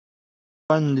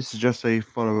And this is just a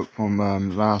follow-up from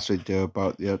last video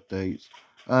about the updates.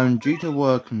 Due to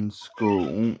work and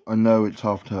school, I know it's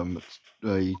half term, but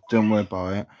don't worry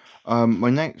about it. My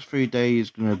next 3 days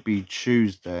is gonna be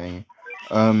Tuesday.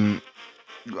 So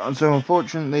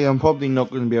unfortunately, I'm probably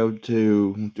not gonna be able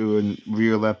to do a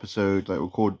real episode, like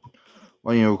record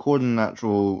an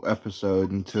actual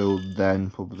episode until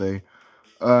then, probably.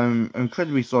 I'm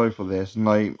incredibly sorry for this, and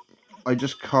I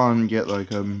just can't get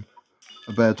a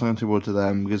better timetable to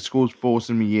them because school's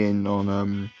forcing me in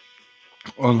on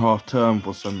half term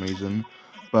for some reason,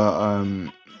 but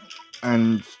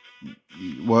and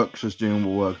work's just doing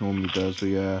what work normally does. So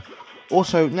yeah.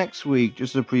 Also next week,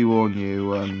 just to pre-warn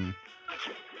you,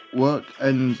 work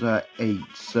ends at 8.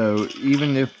 So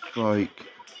even if I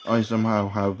somehow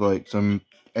have some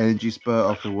energy spurt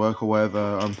after work or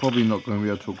whatever, I'm probably not going to be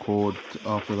able to record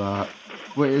after that.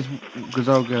 Because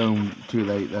I'll go home too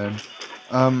late then.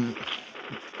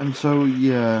 And so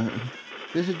yeah,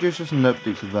 this is just an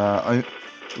update to that. I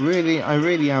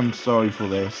really am sorry for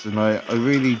this, and I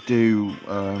really do.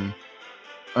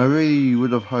 I really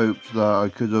would have hoped that I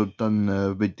could have done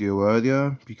the video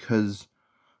earlier because,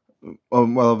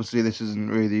 well, obviously this isn't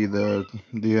really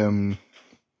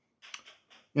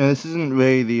this isn't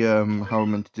really the how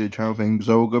I'm meant to do the channel thing.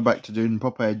 So I will go back to doing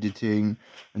proper editing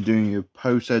and doing your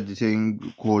post editing,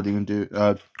 recording,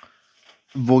 and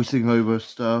voicing over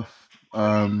stuff.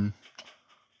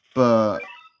 But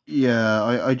yeah,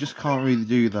 I just can't really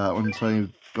do that once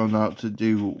I've gone out to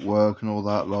do work and all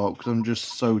that lot, because I'm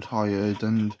just so tired,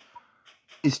 and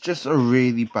it's just a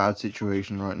really bad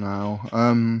situation right now.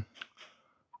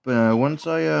 But once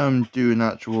I do an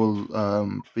actual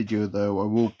video though, I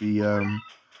will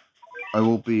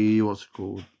be what's it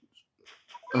called?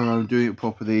 Doing it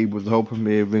properly with the whole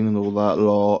premiere ring and all that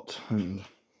lot, and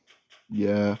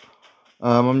yeah.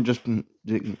 I'm just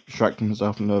distracting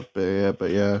myself a little bit here,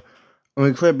 but yeah. I'm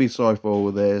incredibly sorry for all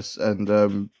of this,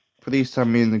 and please tell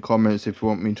me in the comments if you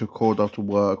want me to record after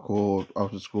work or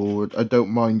after school. I don't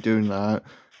mind doing that.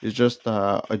 It's just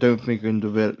that I don't think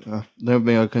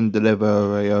I can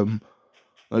deliver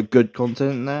a good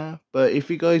content there. But if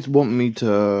you guys want me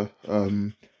to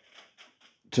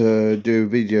do a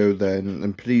video,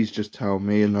 then please just tell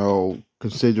me and I'll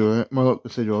consider it. Well, not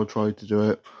consider. I'll try to do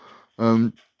it.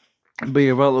 But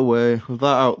yeah, with that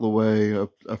out of the way,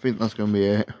 I think that's gonna be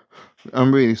it.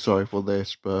 I'm really sorry for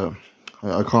this, but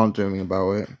I can't do anything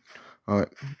about it. Alright,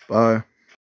 bye.